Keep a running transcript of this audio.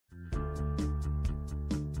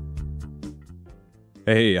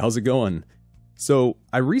Hey, how's it going? So,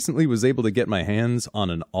 I recently was able to get my hands on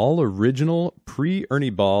an all-original pre-Ernie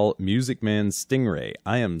Ball Music Man Stingray.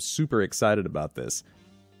 I am super excited about this.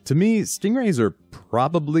 To me, Stingrays are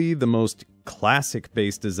probably the most classic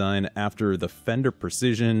bass design after the Fender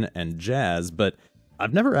Precision and Jazz, but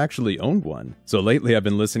I've never actually owned one. So lately I've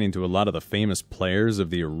been listening to a lot of the famous players of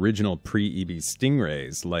the original pre-EB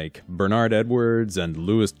Stingrays, like Bernard Edwards and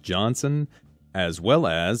Louis Johnson, as well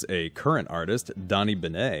as a current artist, Donnie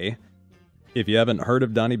Benet. If you haven't heard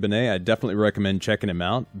of Donnie Benet, I definitely recommend checking him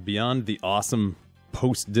out. Beyond the awesome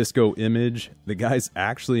post-disco image, the guy's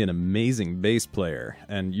actually an amazing bass player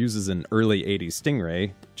and uses an early 80s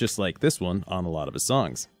Stingray, just like this one, on a lot of his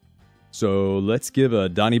songs. So let's give a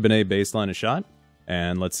Donnie Benet bass line a shot,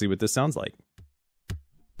 and let's see what this sounds like.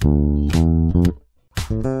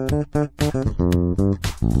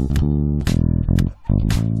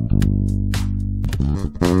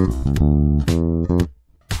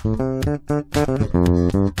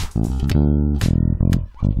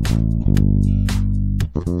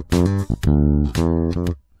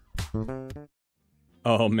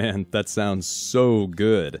 Oh man, that sounds so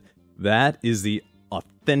good. That is the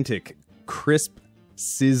authentic, crisp,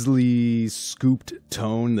 sizzly, scooped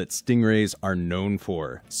tone that Stingrays are known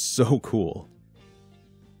for. So cool.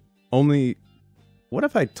 Only, what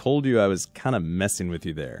if I told you I was kind of messing with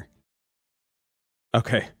you there?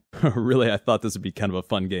 Okay, really, I thought this would be kind of a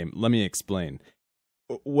fun game. Let me explain.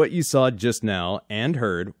 What you saw just now and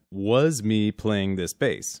heard was me playing this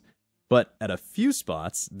bass. But at a few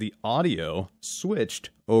spots, the audio switched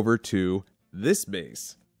over to this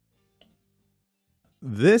bass.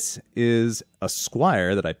 This is a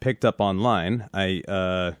Squier that I picked up online.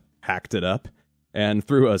 I hacked it up and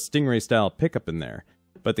threw a Stingray-style pickup in there.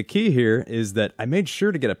 But the key here is that I made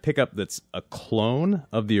sure to get a pickup that's a clone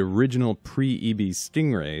of the original pre-EB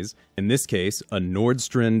Stingrays, in this case, a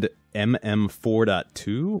Nordstrand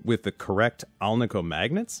MM4.2 with the correct Alnico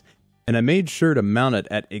magnets, and I made sure to mount it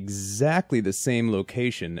at exactly the same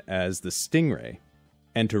location as the Stingray.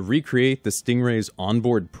 And to recreate the Stingray's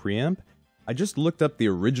onboard preamp, I just looked up the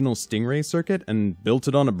original Stingray circuit and built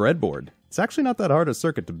it on a breadboard. It's actually not that hard a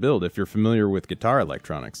circuit to build if you're familiar with guitar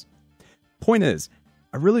electronics. Point is,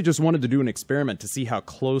 I really just wanted to do an experiment to see how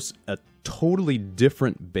close a totally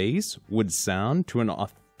different bass would sound to an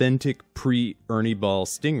authentic pre-Ernie Ball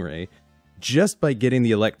Stingray just by getting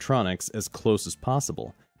the electronics as close as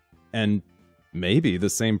possible. And maybe the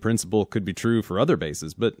same principle could be true for other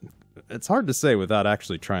basses, but it's hard to say without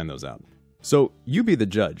actually trying those out. So you be the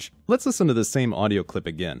judge. Let's listen to the same audio clip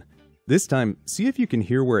again. This time, see if you can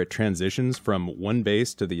hear where it transitions from one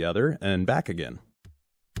bass to the other and back again.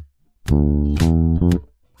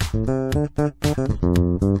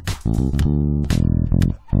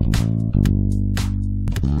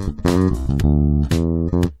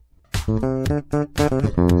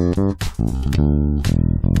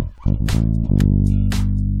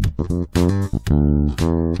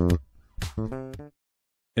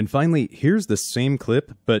 And finally, here's the same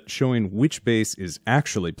clip, but showing which bass is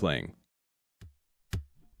actually playing.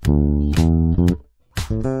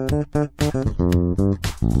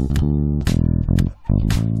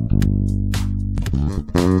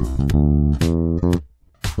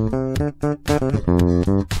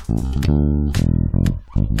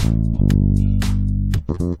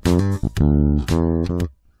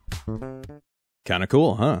 Kinda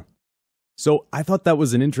cool, huh? So I thought that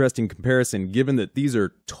was an interesting comparison given that these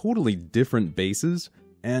are totally different basses,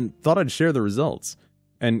 and thought I'd share the results.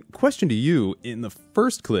 And question to you, in the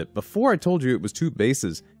first clip, before I told you it was two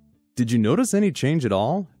basses, did you notice any change at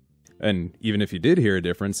all? And even if you did hear a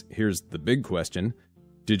difference, here's the big question.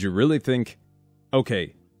 Did you really think,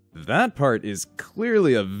 okay, that part is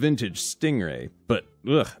clearly a vintage Stingray, but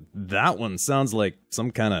ugh, that one sounds like some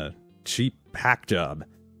kind of cheap hack job.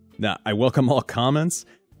 Now, I welcome all comments,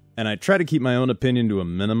 and I try to keep my own opinion to a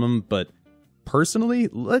minimum, but personally,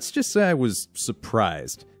 let's just say I was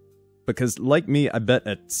surprised. Because like me, I bet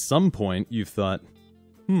at some point you thought,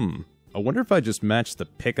 I wonder if I just matched the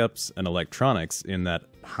pickups and electronics in that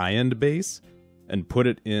high-end bass and put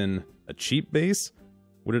it in a cheap bass,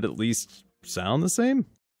 would it at least sound the same?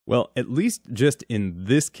 Well, at least just in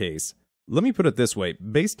this case, let me put it this way,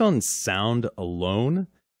 based on sound alone,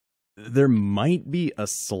 there might be a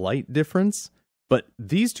slight difference, but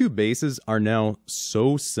these two basses are now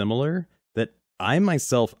so similar that I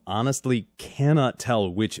myself honestly cannot tell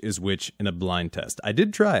which is which in a blind test. I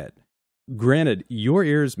did try it. Granted, your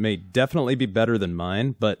ears may definitely be better than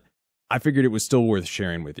mine, but I figured it was still worth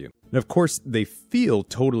sharing with you. And of course, they feel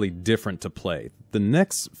totally different to play. The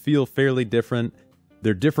necks feel fairly different.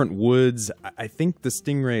 They're different woods. I think the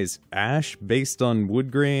Stingray's ash based on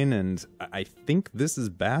wood grain, and I think this is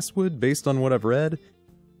basswood based on what I've read.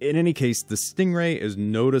 In any case, the Stingray is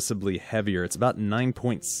noticeably heavier. It's about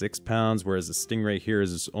 9.6 pounds, whereas the Stingray here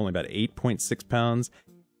is only about 8.6 pounds.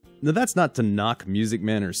 Now that's not to knock Music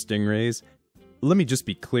Man or Stingrays. Let me just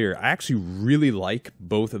be clear, I actually really like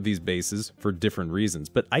both of these basses for different reasons,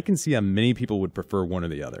 but I can see how many people would prefer one or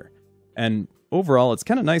the other. And overall, it's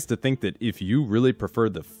kind of nice to think that if you really prefer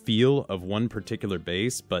the feel of one particular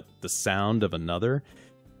bass, but the sound of another,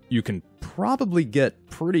 you can probably get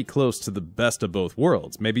pretty close to the best of both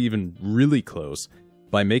worlds, maybe even really close,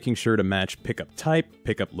 by making sure to match pickup type,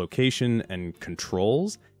 pickup location, and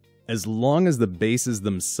controls, as long as the basses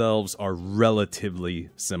themselves are relatively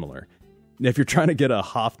similar. If you're trying to get a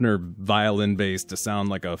Hofner violin bass to sound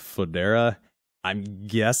like a Fodera, I'm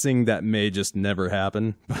guessing that may just never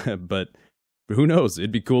happen, but who knows,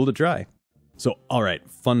 it'd be cool to try. So, alright,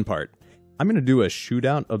 fun part. I'm going to do a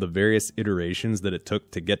shootout of the various iterations that it took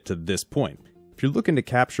to get to this point. If you're looking to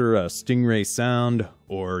capture a Stingray sound,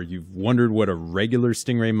 or you've wondered what a regular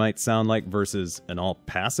Stingray might sound like versus an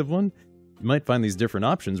all-passive one, you might find these different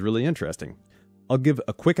options really interesting. I'll give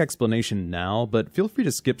a quick explanation now, but feel free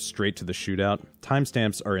to skip straight to the shootout.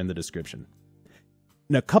 Timestamps are in the description.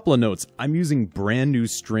 Now, a couple of notes. I'm using brand new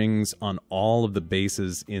strings on all of the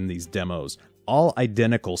basses in these demos. All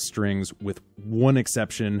identical strings with one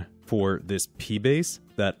exception for this P bass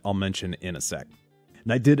that I'll mention in a sec.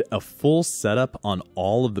 And I did a full setup on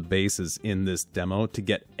all of the basses in this demo to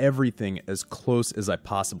get everything as close as I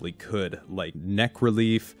possibly could, like neck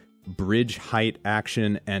relief, bridge height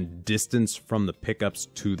action, and distance from the pickups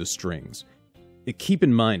to the strings. Keep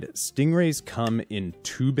in mind, Stingrays come in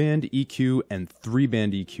 2-band EQ and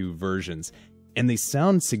 3-band EQ versions, and they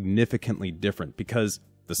sound significantly different because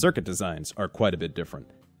the circuit designs are quite a bit different.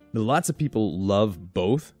 Now, lots of people love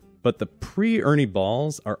both, but the pre-ernie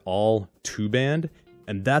balls are all 2-band,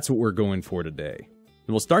 and that's what we're going for today. And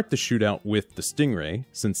we'll start the shootout with the Stingray,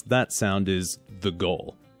 since that sound is the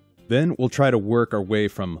goal. Then we'll try to work our way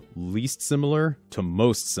from least similar to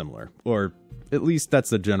most similar, or at least that's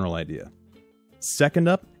the general idea. Second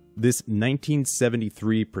up, this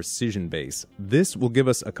 1973 precision bass. This will give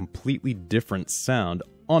us a completely different sound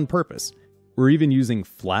on purpose. We're even using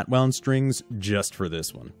flat wound strings just for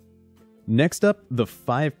this one. Next up, the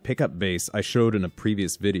 5 pickup bass I showed in a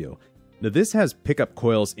previous video. Now this has pickup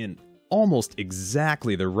coils in almost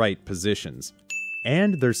exactly the right positions,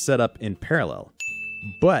 and they're set up in parallel.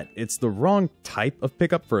 But it's the wrong type of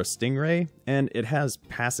pickup for a Stingray, and it has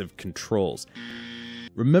passive controls.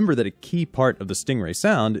 Remember that a key part of the Stingray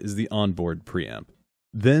sound is the onboard preamp.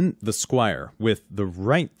 Then the Squier, with the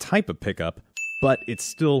right type of pickup, but it's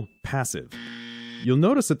still passive. You'll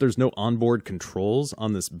notice that there's no onboard controls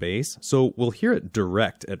on this bass, so we'll hear it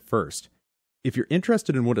direct at first. If you're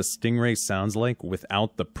interested in what a Stingray sounds like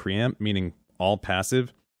without the preamp, meaning all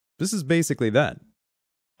passive, this is basically that.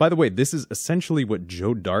 By the way, this is essentially what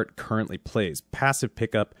Joe Dart currently plays, passive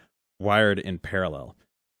pickup wired in parallel.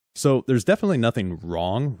 So there's definitely nothing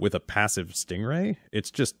wrong with a passive Stingray,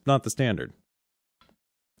 it's just not the standard.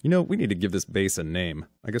 You know, we need to give this bass a name.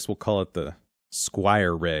 I guess we'll call it the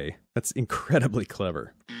Squier Ray. That's incredibly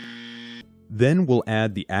clever. Then we'll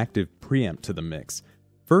add the active preamp to the mix.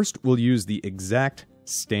 First, we'll use the exact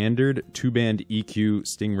standard 2-band EQ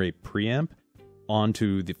Stingray preamp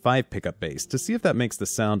onto the 5 pickup bass to see if that makes the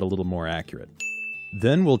sound a little more accurate.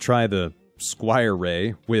 Then we'll try the Squier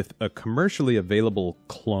Ray with a commercially available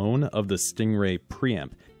clone of the Stingray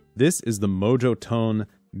preamp. This is the Mojo Tone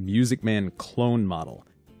Music Man clone model.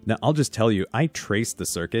 Now I'll just tell you, I traced the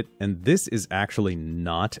circuit, and this is actually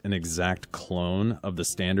not an exact clone of the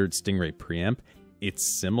standard Stingray preamp. It's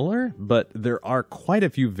similar, but there are quite a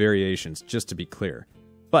few variations, just to be clear.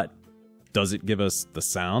 But does it give us the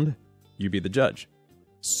sound? You be the judge.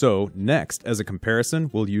 So next, as a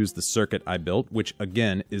comparison, we'll use the circuit I built, which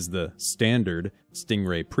again is the standard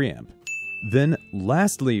Stingray preamp. Then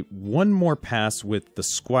lastly, one more pass with the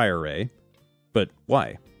Squier Ray. But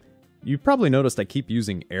why? You've probably noticed I keep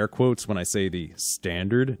using air quotes when I say the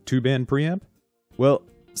standard 2-band preamp. Well,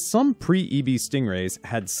 some pre-EB Stingrays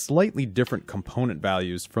had slightly different component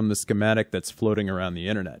values from the schematic that's floating around the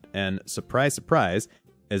internet, and surprise, surprise,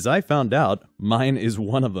 as I found out, mine is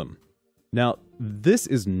one of them. Now, this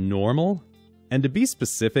is normal, and to be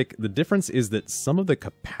specific, the difference is that some of the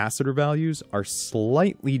capacitor values are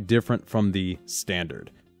slightly different from the standard.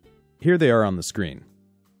 Here they are on the screen.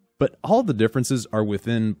 But all the differences are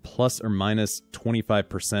within plus or minus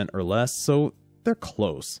 25% or less, so they're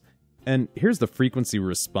close. And here's the frequency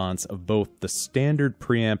response of both the standard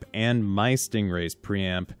preamp and my Stingray's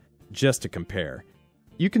preamp, just to compare.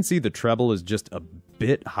 You can see the treble is just a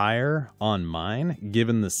bit higher on mine,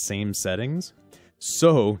 given the same settings.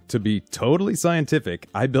 So, to be totally scientific,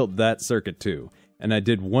 I built that circuit too, and I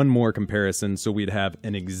did one more comparison so we'd have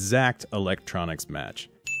an exact electronics match.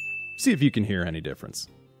 See if you can hear any difference.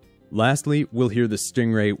 Lastly, we'll hear the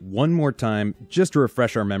Stingray one more time just to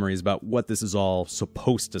refresh our memories about what this is all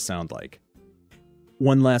supposed to sound like.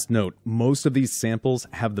 One last note, most of these samples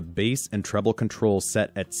have the bass and treble control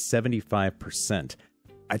set at 75%.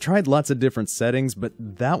 I tried lots of different settings, but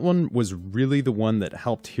that one was really the one that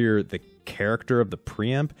helped hear the character of the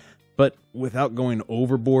preamp, but without going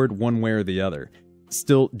overboard one way or the other.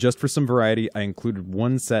 Still, just for some variety, I included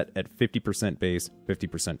one set at 50% bass,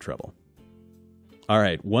 50% treble.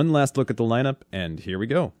 Alright, one last look at the lineup, and here we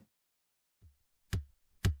go.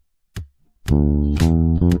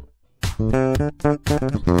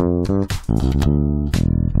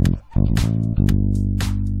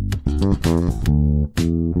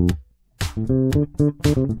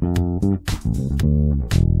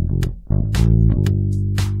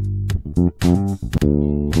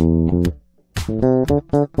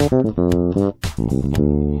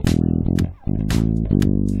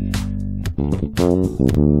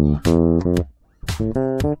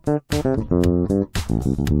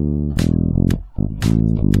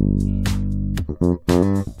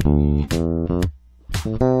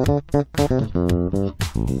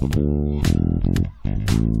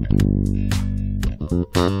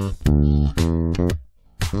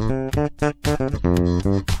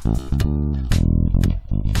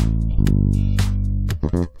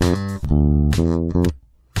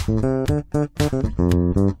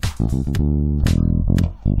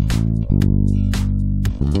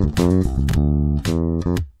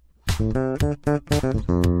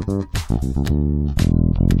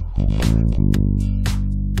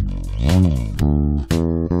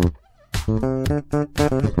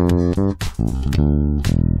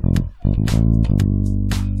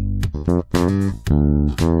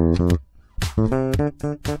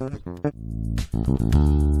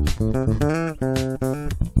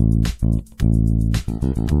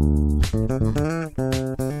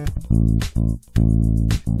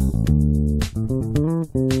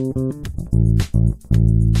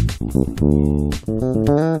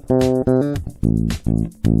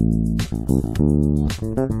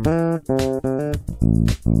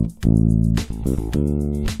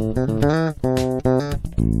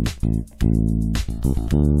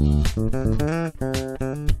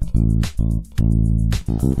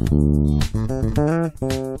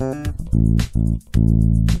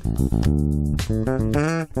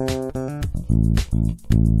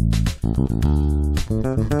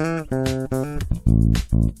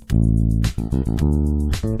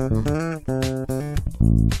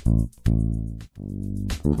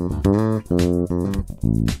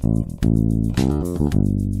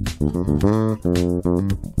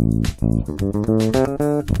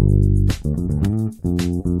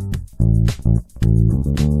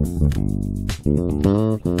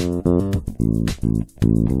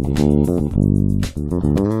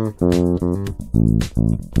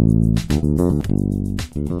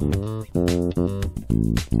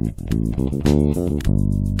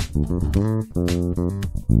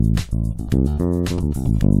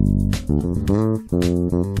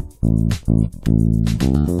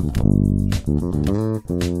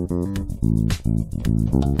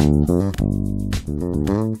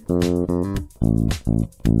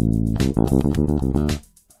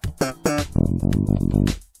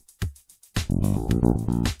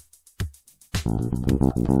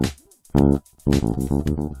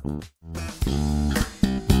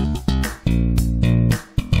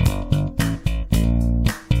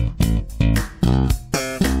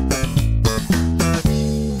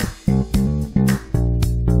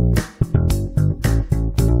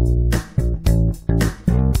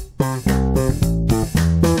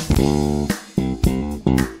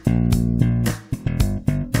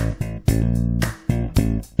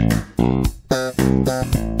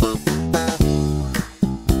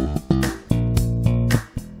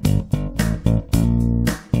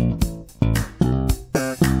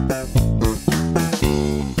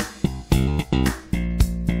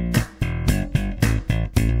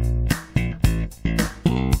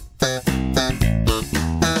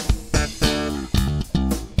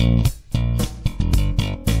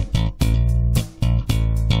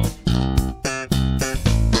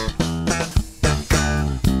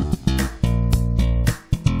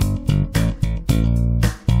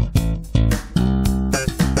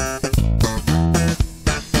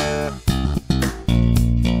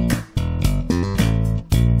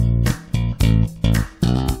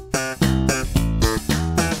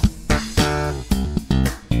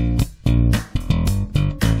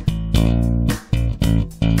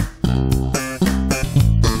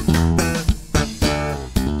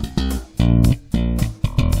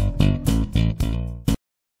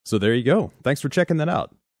 So there you go. Thanks for checking that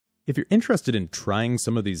out. If you're interested in trying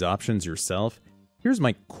some of these options yourself, here's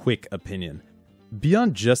my quick opinion.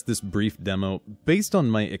 Beyond just this brief demo, based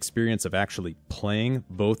on my experience of actually playing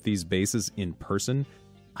both these basses in person,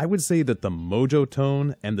 I would say that the Mojo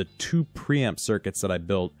Tone and the two preamp circuits that I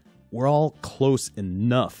built were all close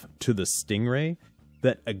enough to the Stingray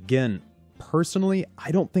that, again, personally,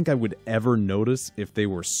 I don't think I would ever notice if they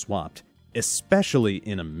were swapped, especially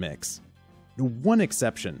in a mix. One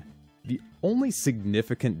exception, the only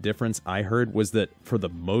significant difference I heard was that for the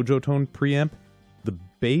Mojo Tone preamp, the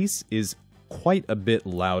bass is quite a bit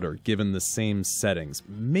louder given the same settings,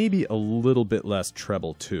 maybe a little bit less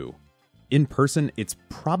treble too. In person, it's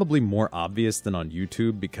probably more obvious than on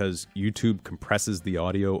YouTube because YouTube compresses the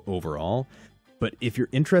audio overall, but if you're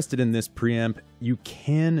interested in this preamp, you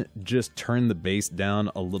can just turn the bass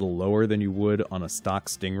down a little lower than you would on a stock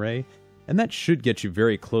Stingray, and that should get you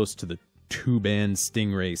very close to the two-band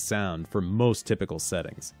Stingray sound for most typical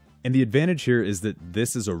settings. And the advantage here is that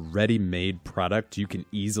this is a ready-made product you can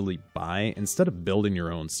easily buy instead of building your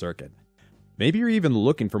own circuit. Maybe you're even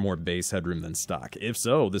looking for more bass headroom than stock. If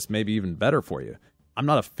so, this may be even better for you. I'm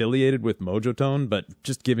not affiliated with Mojo Tone, but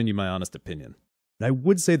just giving you my honest opinion. And I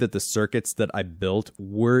would say that the circuits that I built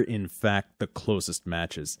were in fact the closest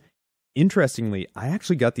matches. Interestingly, I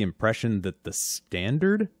actually got the impression that the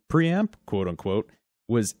standard preamp, quote-unquote,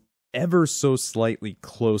 was ever so slightly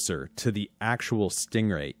closer to the actual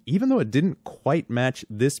Stingray, even though it didn't quite match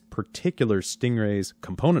this particular Stingray's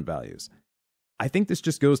component values. I think this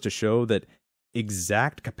just goes to show that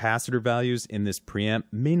exact capacitor values in this preamp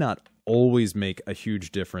may not always make a huge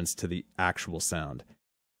difference to the actual sound.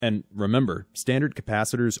 And remember, standard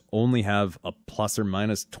capacitors only have a plus or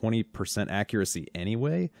minus 20% accuracy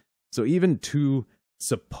anyway, so even two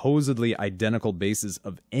supposedly identical basses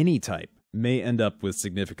of any type may end up with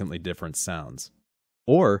significantly different sounds.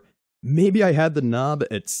 Or maybe I had the knob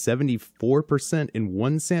at 74% in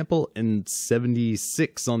one sample and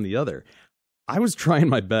 76% on the other. I was trying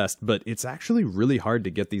my best, but it's actually really hard to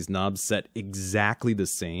get these knobs set exactly the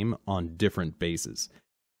same on different basses.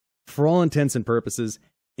 For all intents and purposes,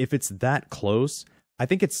 if it's that close, I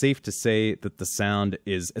think it's safe to say that the sound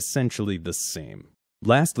is essentially the same.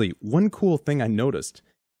 Lastly, one cool thing I noticed.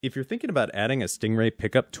 If you're thinking about adding a Stingray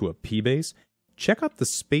pickup to a P-bass, check out the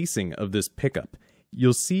spacing of this pickup.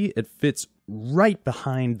 You'll see it fits right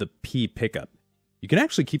behind the P pickup. You can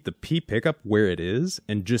actually keep the P pickup where it is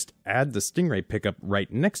and just add the Stingray pickup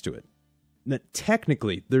right next to it. Now,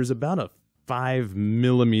 technically, there's about a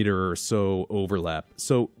 5mm or so overlap,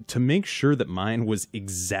 so to make sure that mine was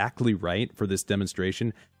exactly right for this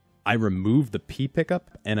demonstration, I removed the P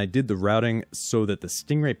pickup and I did the routing so that the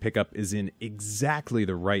Stingray pickup is in exactly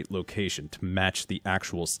the right location to match the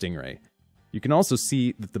actual Stingray. You can also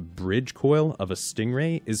see that the bridge coil of a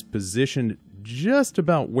Stingray is positioned just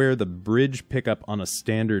about where the bridge pickup on a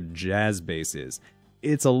standard jazz bass is.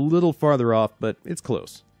 It's a little farther off, but it's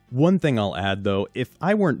close. One thing I'll add though, if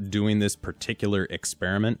I weren't doing this particular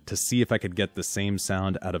experiment to see if I could get the same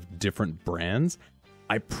sound out of different brands,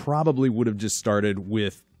 I probably would have just started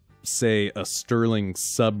with, say, a Sterling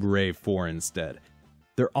Sub-Ray 4 instead.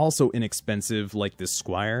 They're also inexpensive like this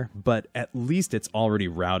Squier, but at least it's already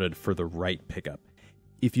routed for the right pickup.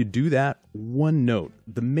 If you do that, one note,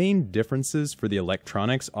 the main differences for the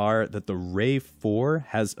electronics are that the Ray 4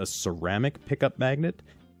 has a ceramic pickup magnet,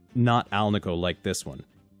 not Alnico like this one.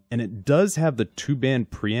 And it does have the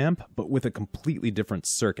two-band preamp, but with a completely different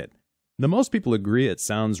circuit. Now, most people agree it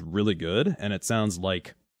sounds really good, and it sounds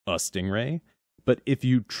like a Stingray, but if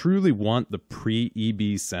you truly want the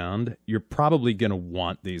pre-EB sound, you're probably going to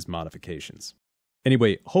want these modifications.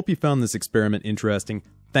 Anyway, hope you found this experiment interesting.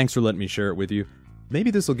 Thanks for letting me share it with you. Maybe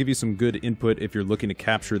this will give you some good input if you're looking to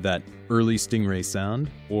capture that early Stingray sound,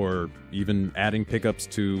 or even adding pickups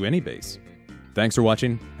to any bass. Thanks for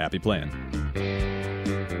watching. Happy playing.